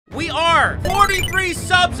are 43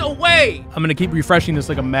 subs away. I'm gonna keep refreshing this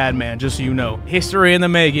like a madman, just so you know. History in the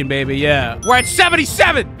making, baby, yeah. We're at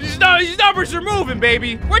 77. These numbers are moving,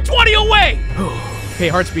 baby. We're 20 away. Okay,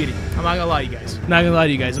 heart's beating. I'm not gonna lie to you guys. Not gonna lie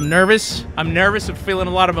to you guys. I'm nervous. I'm feeling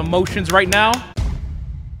a lot of emotions right now.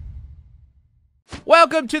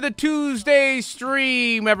 Welcome to the Tuesday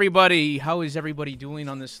stream, everybody. How is everybody doing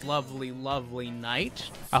on this lovely, lovely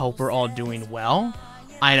night? I hope we're all doing well.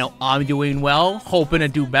 I know I'm doing well, hoping to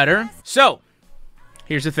do better. So,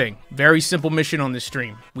 here's the thing. Very simple mission on this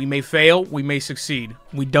stream. We may fail, we may succeed.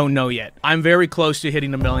 We don't know yet. I'm very close to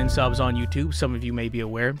hitting 1 million subs on YouTube. Some of you may be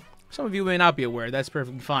aware. Some of you may not be aware. That's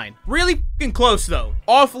perfectly fine. Really fucking close, though.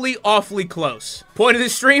 Awfully, awfully close. Point of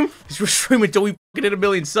this stream is we're streaming until we fucking hit 1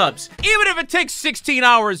 million subs. Even if it takes 16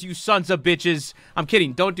 hours, you sons of bitches. I'm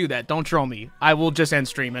kidding. Don't do that. Don't troll me. I will just end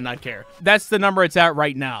stream and not care. That's the number it's at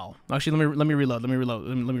right now. Actually, let me reload. Let me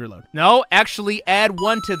reload. No, actually add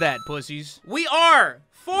 1 to that, pussies. We are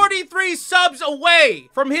 43 subs away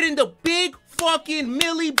from hitting the big fucking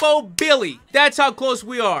Millie Bo Billy. That's how close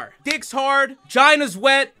we are. Dick's hard, Gina's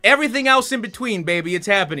wet, everything else in between, baby. It's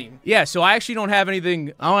happening. Yeah, so I actually don't have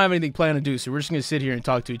anything planned to do, so we're just gonna sit here and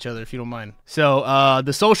talk to each other if you don't mind. So,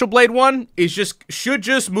 the Social Blade one is should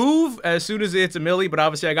just move as soon as it's a milli, but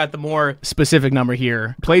obviously I got the more specific number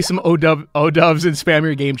here. Play some ODubs and spam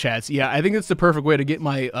your game chats. Yeah, I think that's the perfect way to get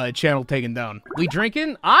my channel taken down. We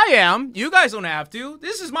drinking? I am. You guys don't have to.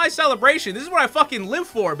 This is my celebration. This is what I fucking live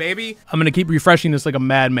for, baby. I'm gonna keep refreshing this like a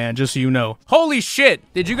madman, just so you know. Holy shit.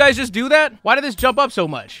 Did you guys just do that? Why did this jump up so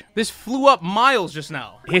much? This flew up miles just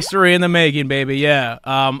now. History in the making, baby, yeah.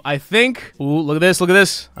 I think... Ooh, look at this, look at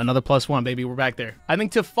this. Another +1, baby, we're back there. I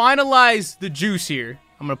think to finalize the juice here,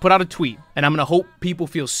 I'm gonna put out a tweet, and I'm gonna hope people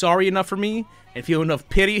feel sorry enough for me and feel enough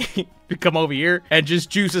pity to come over here and just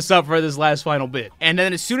juice us up for this last final bit. And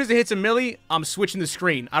then as soon as it hits 1 milli, I'm switching the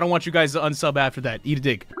screen. I don't want you guys to unsub after that. Eat a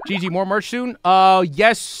dick. GG, more merch soon?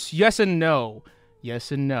 Yes and no.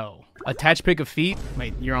 Yes and no. Attach pic of feet?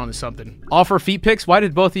 Wait, you're on to something. Offer feet pics? Why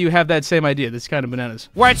did both of you have that same idea? That's kind of bananas.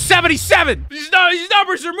 We're at 77! These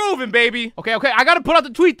numbers are moving, baby! Okay, I gotta put out the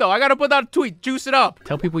tweet, though. I gotta put out a tweet. Juice it up.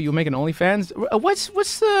 Tell people you're making OnlyFans?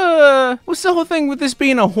 What's the whole thing with this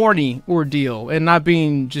being a horny ordeal and not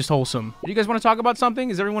being just wholesome? Do you guys want to talk about something?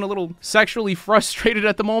 Is everyone a little sexually frustrated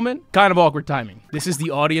at the moment? Kind of awkward timing. This is the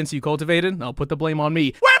audience you cultivated? I'll put the blame on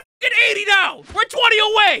me. We're f***ing 80 now! We're 20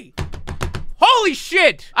 away! Holy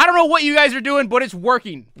shit! I don't know what you guys are doing, but it's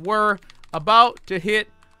working. We're about to hit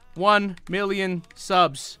 1 million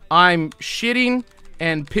subs. I'm shitting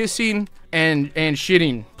and pissing and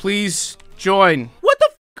shitting. Please join. What the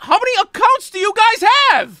f? How many accounts do you guys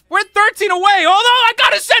have? We're 13 away. Hold on, I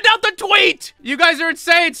gotta send out the tweet! You guys are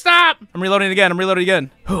insane, stop! I'm reloading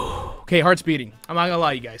again. Okay, heart's beating. I'm not gonna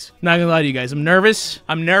lie to you guys. I'm nervous.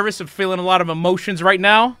 I'm feeling a lot of emotions right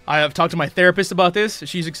now. I have talked to my therapist about this.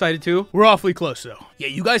 She's excited too. We're awfully close though. Yeah,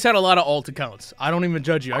 you guys had a lot of alt accounts. I don't even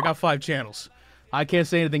judge you. I got 5 channels. I can't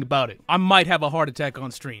say anything about it. I might have a heart attack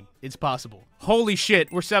on stream. It's possible. Holy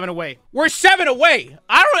shit, we're 7 away. We're 7 away!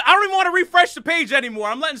 I don't even want to refresh the page anymore.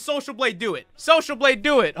 I'm letting Social Blade do it. Social Blade,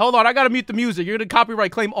 do it. Hold on, I gotta mute the music. You're gonna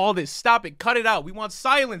copyright claim all this. Stop it, cut it out. We want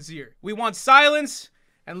silence here. We want silence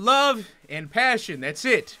and love and passion. That's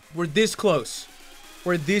it. We're this close.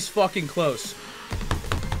 We're this fucking close.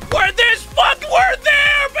 We're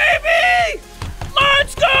there, baby!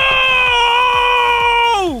 Let's go!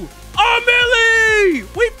 A milli!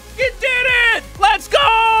 We fucking did it! Let's go!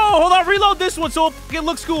 Hold on, reload this one so it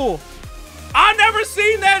looks cool. I've never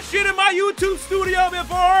seen that shit in my YouTube studio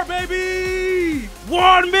before, baby!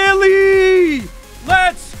 1 milli!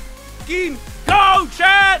 Let's fucking go,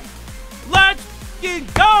 chat! Let's fucking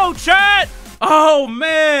go, chat! Oh,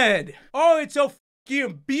 man! Oh, it's so fucking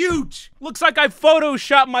beaut! Looks like I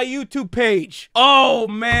photoshopped my YouTube page. Oh,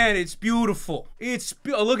 man, it's beautiful.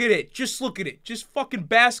 Look at it. Just look at it. Just fucking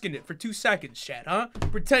bask in it for 2 seconds, chat, huh?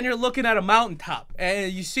 Pretend you're looking at a mountaintop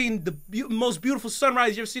and you've seen the most beautiful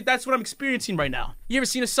sunrise you ever seen. That's what I'm experiencing right now. You ever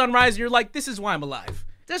seen a sunrise and you're like, this is why I'm alive.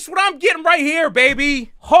 That's what I'm getting right here,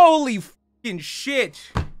 baby. Holy fucking shit.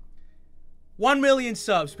 1 million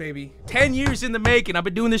subs, baby. 10 years in the making. I've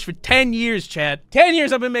been doing this for 10 years, Chad. 10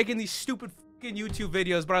 years I've been making these stupid fucking YouTube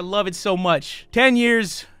videos, but I love it so much. 10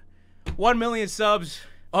 years, 1 million subs.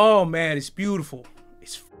 Oh, man, it's beautiful.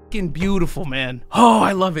 It's fucking beautiful, man. Oh,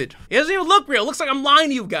 I love it. It doesn't even look real. It looks like I'm lying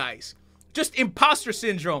to you guys. Just imposter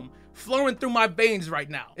syndrome flowing through my veins right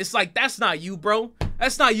now. It's like, that's not you, bro.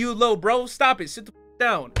 That's not you, little bro. Stop it. Sit the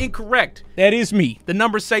down. Incorrect. That is me. The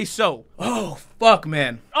numbers say so. Oh, fuck,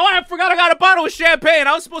 man. Oh, I forgot I got a bottle of champagne.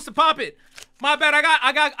 I was supposed to pop it. My bad.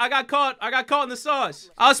 I got caught in the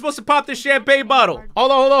sauce. I was supposed to pop this champagne bottle.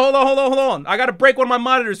 Hold on. I gotta break one of my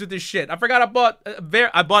monitors with this shit. I forgot I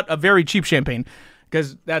bought a very cheap champagne.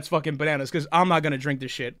 Because that's fucking bananas. Because I'm not gonna drink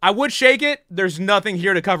this shit. I would shake it. There's nothing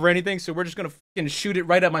here to cover anything. So we're just gonna fucking shoot it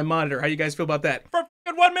right at my monitor. How you guys feel about that? For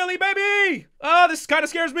fucking 1 milli, baby! Oh, this kind of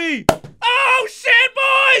scares me. Oh, shit,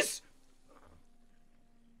 boys!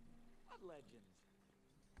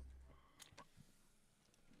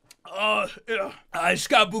 I just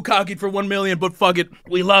got bukkakied for 1 million, but fuck it.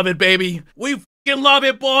 We love it, baby. We fucking love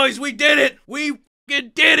it, boys. We did it. We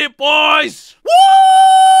fucking did it, boys.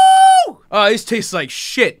 Woo! Oh, this tastes like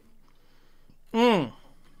shit. Yeah,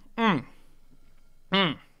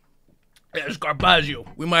 it's Garbaggio.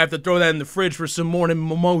 We might have to throw that in the fridge for some morning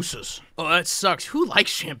mimosas. Oh, that sucks. Who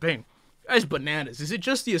likes champagne? That's bananas. Is it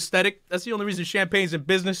just the aesthetic? That's the only reason champagne's in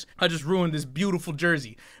business? I just ruined this beautiful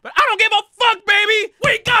jersey. But I don't give a fuck, baby!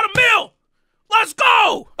 We got a mill! Let's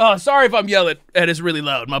go! Oh, sorry if I'm yelling and it's really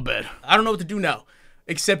loud. My bad. I don't know what to do now.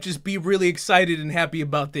 Except just be really excited and happy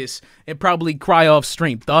about this and probably cry off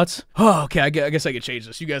stream. Thoughts? Oh, okay, I guess I could change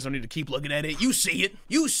this. You guys don't need to keep looking at it. You see it.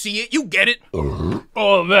 You see it. You get it.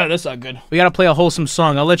 Oh, man, that's not good. We gotta play a wholesome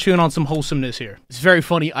song. I'll let you in on some wholesomeness here. It's very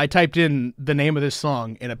funny. I typed in the name of this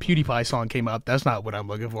song and a PewDiePie song came up. That's not what I'm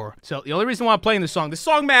looking for. So the only reason why I'm playing this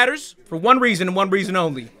song matters for one reason and one reason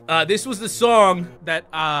only. This was the song that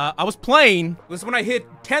I was playing. Was when I hit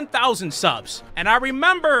 10,000 subs. And I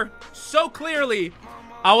remember so clearly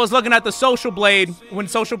I was looking at the Social Blade when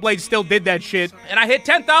Social Blade still did that shit, and I hit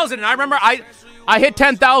 10,000, and I remember I hit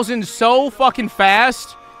 10,000 so fucking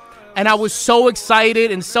fast, and I was so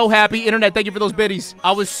excited and so happy. Internet, thank you for those biddies.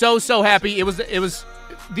 I was so happy. It was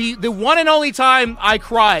the one and only time I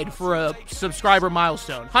cried for a subscriber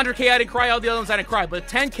milestone. 100K I didn't cry, all the other ones I didn't cry, but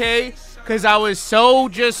 10K, because I was so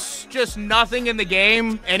just nothing in the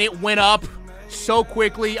game, and it went up so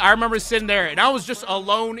quickly. I remember sitting there, and I was just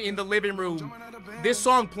alone in the living room, this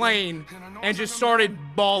song playing, and just started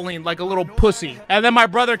bawling like a little pussy. And then my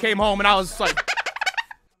brother came home and I was like,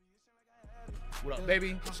 what up,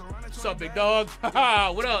 baby? What's up, big dog?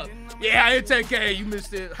 Haha, what up? Yeah, I hit 10K, you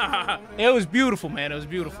missed it. It was beautiful, man. It was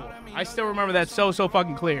beautiful. I still remember that so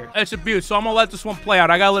fucking clear. It's a beaut, so I'm gonna let this one play out.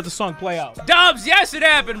 I gotta let the song play out. Dubs, yes, it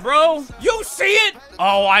happened, bro. You see it?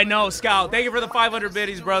 Oh, I know, Scout. Thank you for the 500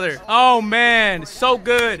 biddies, brother. Oh, man, so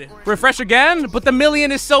good. Refresh again, but the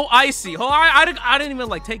million is so icy. Oh, I didn't even,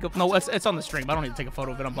 like, take a... No, it's on the stream. I don't need to take a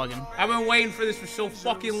photo of it. I'm bugging. I've been waiting for this for so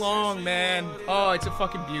fucking long, man. Oh, it's a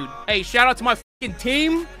fucking beaut. Hey, shout out to my fucking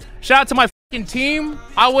team. Shout out to my fucking team.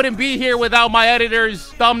 I wouldn't be here without my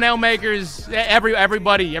editors, thumbnail makers,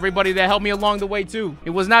 everybody that helped me along the way too.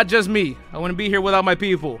 It was not just me. I wouldn't be here without my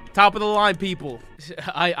people. Top of the line people.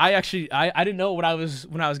 I didn't know when I was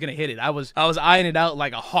gonna hit it. I was eyeing it out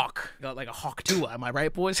like a hawk. Like a hawk too, am I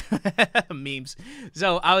right, boys? Memes.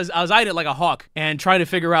 So I was eyeing it like a hawk and trying to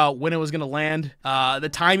figure out when it was gonna land. The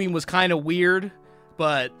timing was kind of weird,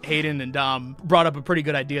 but Hayden and Dom brought up a pretty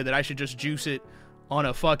good idea that I should just juice it on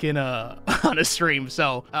a fucking on a stream.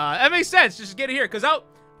 So that makes sense. Just get it here, because I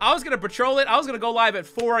was gonna patrol it. I was gonna go live at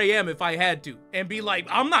 4 a.m. if I had to and be like,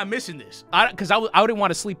 I'm not missing this, because I wouldn't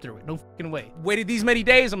want to sleep through it. No fucking way. Waited these many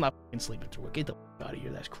days, I'm not fucking sleeping through it. Get the fuck out of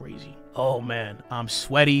here. That's crazy. Oh man, I'm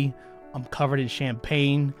sweaty. I'm covered in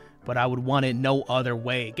champagne, but I would want it no other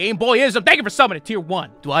way. Game Boyism, thank you for summoning Tier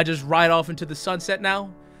 1. Do I just ride off into the sunset now?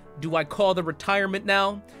 Do I call the retirement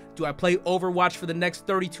now? Do I play Overwatch for the next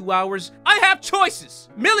 32 hours? I have choices.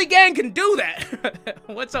 Millie Gang can do that.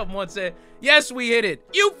 What's up, Monse? Yes, we hit it.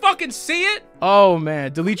 You fucking see it? Oh,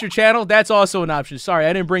 man. Delete your channel? That's also an option. Sorry,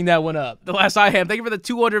 I didn't bring that one up. The last I am. Thank you for the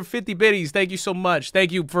 250 biddies. Thank you so much.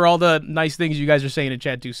 Thank you for all the nice things you guys are saying in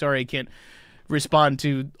chat, too. Sorry, I can't respond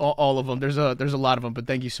to all of them. There's a lot of them, but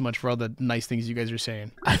thank you so much for all the nice things you guys are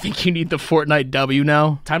saying. I think you need the Fortnite W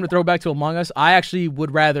now. Time to throw back to Among Us. I actually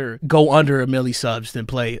would rather go under 1 milli subs than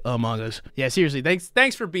play Among Us. Yeah, seriously,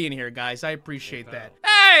 thanks for being here, guys. I appreciate that.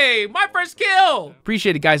 Hey, my first kill.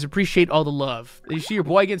 Appreciate it, guys. Appreciate all the love. Did you see your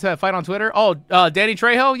boy get into that fight on Twitter? Oh, Danny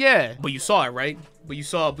Trejo? Yeah. But you saw it, right? But you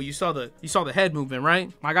saw the head movement, right?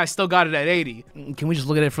 My guy still got it at 80. Can we just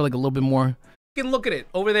look at it for like a little bit more? Look at it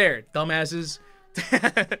over there, dumbasses.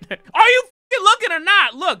 Are you looking or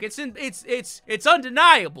not? Look, it's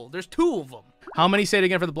undeniable. There's 2 of them. How many? Say it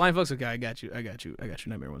again for the blind folks. Okay, I got you.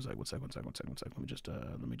 Nightmare. One sec. Let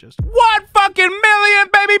me just. 1 fucking million,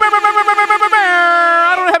 baby.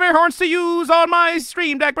 I don't have air horns to use on my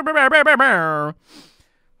stream deck.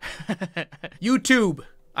 YouTube.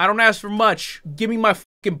 I don't ask for much. Give me my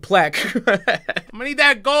fucking plaque. I'm gonna need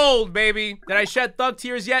that gold, baby. Did I shed thug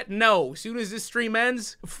tears yet? No. As soon as this stream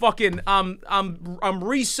ends, fucking, I'm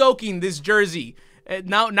re-soaking this jersey.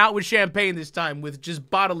 Not with champagne this time, with just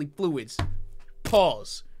bodily fluids.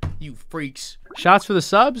 Pause, you freaks. Shots for the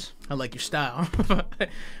subs? I like your style.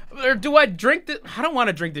 Or do I drink the? I don't want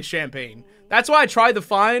to drink the champagne. That's why I tried to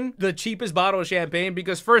find the cheapest bottle of champagne,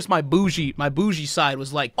 because first my bougie side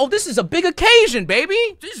was like, oh, this is a big occasion, baby.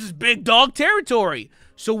 This is big dog territory.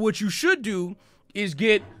 So what you should do is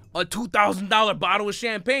get a $2,000 bottle of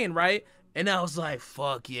champagne, right? And I was like,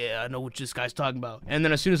 fuck yeah, I know what this guy's talking about. And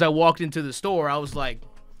then as soon as I walked into the store, I was like,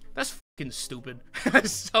 that's fucking stupid.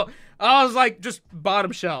 So I was like, just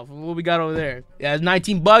bottom shelf. What we got over there? Yeah, it's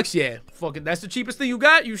 19 bucks. Yeah, fucking, that's the cheapest thing you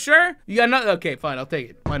got? You sure? You got nothing? Okay, fine, I'll take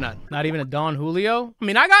it. Why not? Not even a Don Julio? I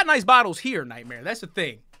mean, I got nice bottles here, Nightmare. That's the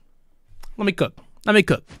thing. Let me cook. Let me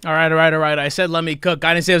cook. All right. I said let me cook.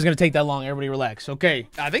 I didn't say it was gonna take that long. Everybody relax. Okay.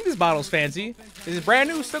 I think this bottle's fancy. Is it brand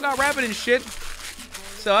new? Still got rabbit and shit.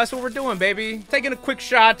 So that's what we're doing, baby. Taking a quick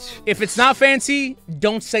shot. If it's not fancy,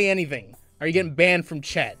 don't say anything. Are you getting banned from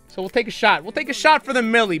chat? So we'll take a shot. We'll take a shot for the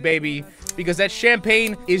Millie, baby. Because that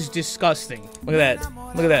champagne is disgusting. Look at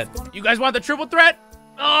that. Look at that. You guys want the triple threat?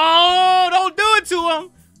 Oh, don't do it to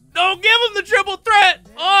him. Don't give him the triple threat.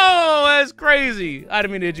 Oh, that's crazy. I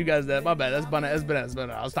didn't mean to hit you guys that. My bad. That's bananas.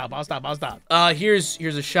 I'll stop. Here's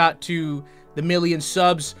a shot to the million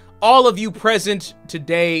subs. All of you present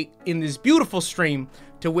today in this beautiful stream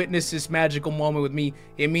to witness this magical moment with me.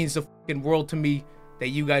 It means the fucking world to me that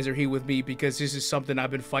you guys are here with me, because this is something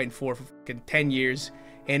I've been fighting for fucking 10 years.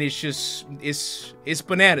 And it's just, it's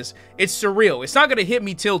bananas. It's surreal. It's not gonna hit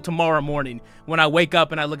me till tomorrow morning when I wake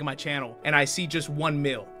up and I look at my channel and I see just 1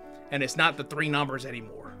 mil. And it's not the 3 numbers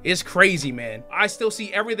anymore. It's crazy, man. I still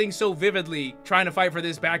see everything so vividly, trying to fight for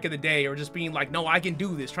this back in the day, or just being like, no, I can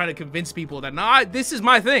do this, trying to convince people that, nah, this is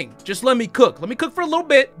my thing. Just let me cook. Let me cook for a little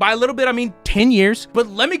bit. By a little bit, I mean 10 years. But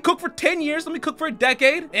let me cook for 10 years. Let me cook for a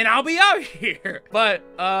decade, and I'll be out here. But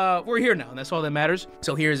we're here now, and that's all that matters.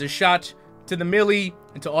 So here's a shot to the Millie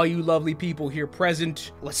and to all you lovely people here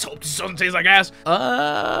present. Let's hope this doesn't taste like ass.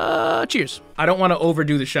 Cheers. I don't want to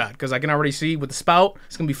overdo the shot because I can already see with the spout,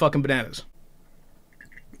 it's gonna be fucking bananas.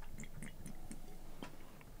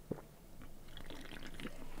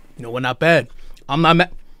 You know what? Not bad. I'm not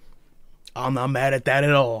mad at that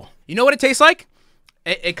at all. You know what it tastes like?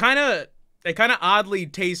 It kind of oddly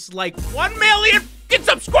tastes like 1 million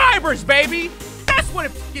subscribers, baby. That's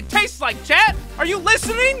what it tastes like, chat. Are you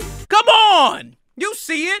listening? Come on. You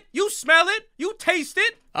see it, you smell it, you taste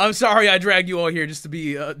it. I'm sorry I dragged you all here just to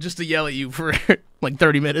be just to yell at you for like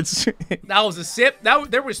 30 minutes. That was a sip.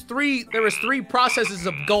 There was three processes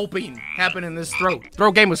of gulping happening in this throat.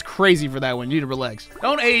 Throat game was crazy for that one. You need to relax.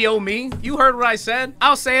 Don't AO me. You heard what I said.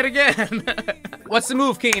 I'll say it again. What's the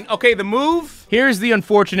move, Keen? Okay, the move. Here's the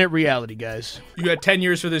unfortunate reality, guys. You had 10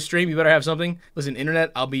 years for this stream. You better have something. Listen,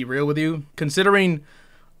 internet, I'll be real with you. Considering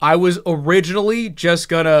I was originally just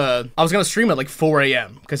gonna stream at like 4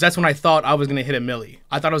 a.m. because that's when I thought I was gonna hit a milli.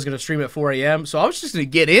 I thought I was gonna stream at 4 a.m. So I was just gonna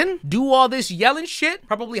get in, do all this yelling shit,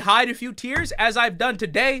 probably hide a few tears as I've done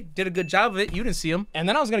today. Did a good job of it. You didn't see them. And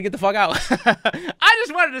then I was gonna get the fuck out. I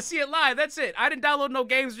just wanted to see it live. That's it. I didn't download no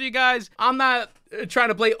games for you guys. I'm not trying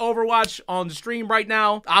to play Overwatch on the stream right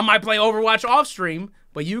now. I might play Overwatch off stream,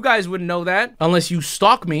 but you guys wouldn't know that unless you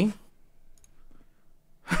stalk me.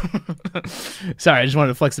 Sorry, I just wanted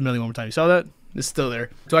to flex the milli one more time. You saw that? It's still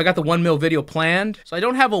there. So I got the 1 mil video planned. So I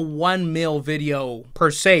don't have a 1 mil video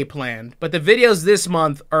per se planned, but the videos this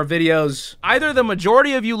month are videos either the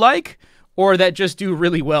majority of you like or that just do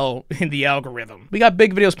really well in the algorithm. We got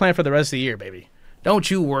big videos planned for the rest of the year, baby. Don't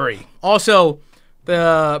you worry. Also,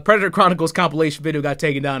 the Predator Chronicles compilation video got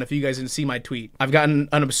taken down if you guys didn't see my tweet. I've gotten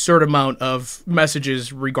an absurd amount of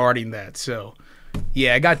messages regarding that, so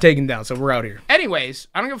yeah, it got taken down, so we're out here. Anyways,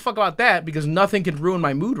 I don't give a fuck about that because nothing can ruin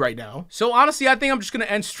my mood right now. So honestly, I think I'm just gonna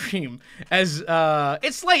end stream as,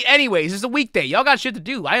 it's late anyways. It's a weekday. Y'all got shit to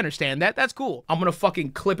do. I understand that. That's cool. I'm gonna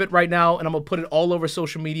fucking clip it right now and I'm gonna put it all over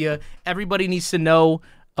social media. Everybody needs to know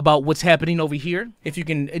about what's happening over here. If you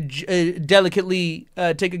can delicately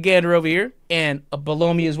take a gander over here and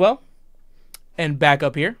below me as well and back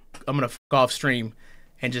up here. I'm gonna fuck off stream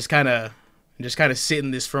and just kind of sit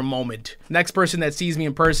in this for a moment. Next person that sees me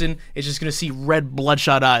in person is just gonna see red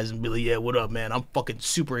bloodshot eyes and be like, yeah, what up, man? I'm fucking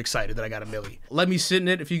super excited that I got a milli. Let me sit in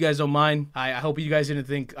it if you guys don't mind. I hope you guys didn't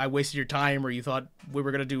think I wasted your time or you thought we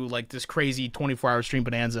were gonna do like this crazy 24-hour stream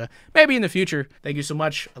bonanza. Maybe in the future. Thank you so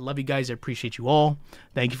much. I love you guys. I appreciate you all.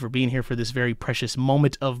 Thank you for being here for this very precious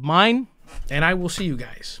moment of mine. And I will see you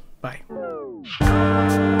guys. Bye.